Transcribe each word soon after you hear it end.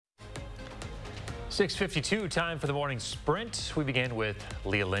6:52, time for the morning sprint. We begin with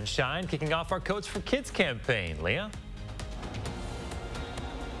Leah Linshine kicking off our Coats for Kids campaign. Leah?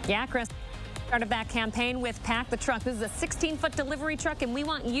 Yeah, Chris. Start of that campaign with Pack the Truck. This is a 16-foot delivery truck, and we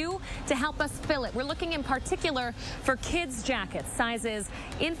want you to help us fill it. We're looking in particular for kids' jackets, sizes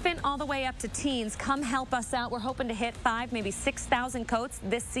infant all the way up to teens. Come help us out. We're hoping to hit 5,000, maybe 6,000 coats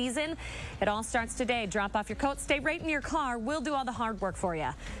this season. It all starts today. Drop off your coat, stay right in your car. We'll do all the hard work for you.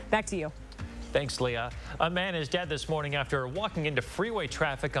 Back to you. Thanks, Leah. A man is dead this morning after walking into freeway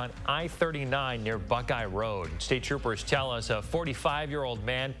traffic on I-39 near Buckeye Road. State troopers tell us a 45-year-old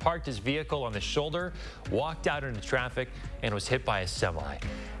man parked his vehicle on the shoulder, walked out into traffic, and was hit by a semi.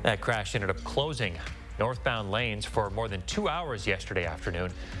 That crash ended up closing northbound lanes for more than 2 hours yesterday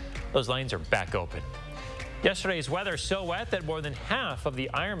afternoon. Those lanes are back open. Yesterday's weather so wet that more than half of the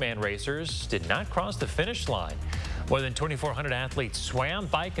Ironman racers did not cross the finish line. More than 2,400 athletes swam,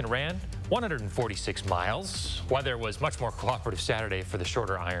 biked, and ran 146 miles. Weather was much more cooperative Saturday for the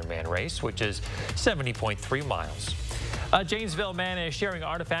shorter Ironman race, which is 70.3 miles. A Janesville man is sharing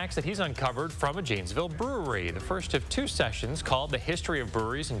artifacts that he's uncovered from a Janesville brewery. The first of 2 sessions, called The History of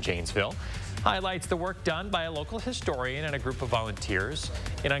Breweries in Janesville, highlights the work done by a local historian and a group of volunteers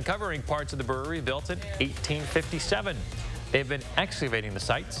in uncovering parts of the brewery built in 1857. They've been excavating the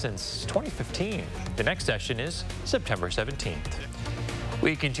site since 2015. The next session is September 17th.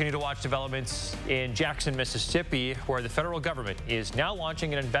 We continue to watch developments in Jackson, Mississippi, where the federal government is now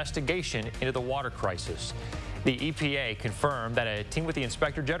launching an investigation into the water crisis. The EPA confirmed that a team with the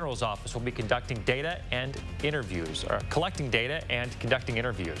Inspector General's office will be collecting data and conducting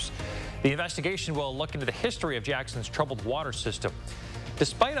interviews. The investigation will look into the history of Jackson's troubled water system.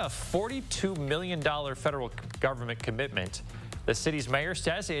 Despite a $42 million federal government commitment, the city's mayor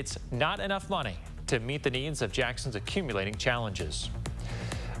says it's not enough money to meet the needs of Jackson's accumulating challenges.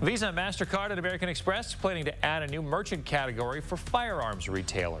 Visa, MasterCard, and American Express planning to add a new merchant category for firearms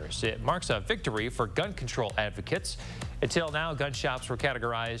retailers. It marks a victory for gun control advocates. Until now, gun shops were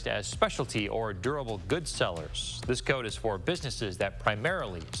categorized as specialty or durable goods sellers. This code is for businesses that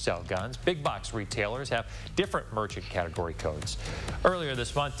primarily sell guns. Big box retailers have different merchant category codes. Earlier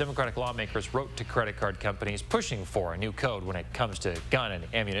this month, Democratic lawmakers wrote to credit card companies pushing for a new code when it comes to gun and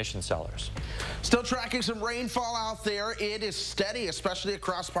ammunition sellers. Still tracking some rainfall out there. It is steady, especially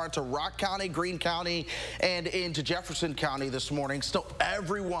across parts of Rock County, Greene County, and into Jefferson County this morning. Still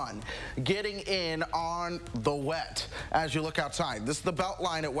everyone getting in on the wet. As you look outside, this is the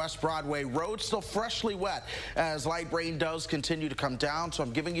Beltline at West Broadway. Roads still freshly wet as light rain does continue to come down. So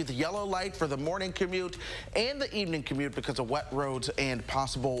I'm giving you the yellow light for the morning commute and the evening commute because of wet roads and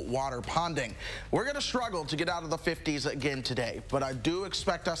possible water ponding. We're going to struggle to get out of the 50s again today, but I do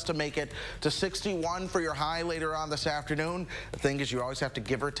expect us to make it to 61 for your high later on this afternoon. The thing is, you always have to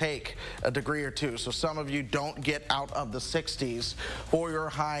give or take a degree or two. So some of you don't get out of the 60s for your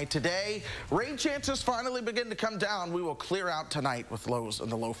high today. Rain chances finally begin to come down. We will clear out tonight with lows in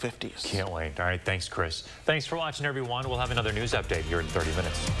the low 50s. Can't wait. All right, thanks, Chris. Thanks for watching, everyone. We'll have another news update here in 30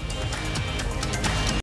 minutes.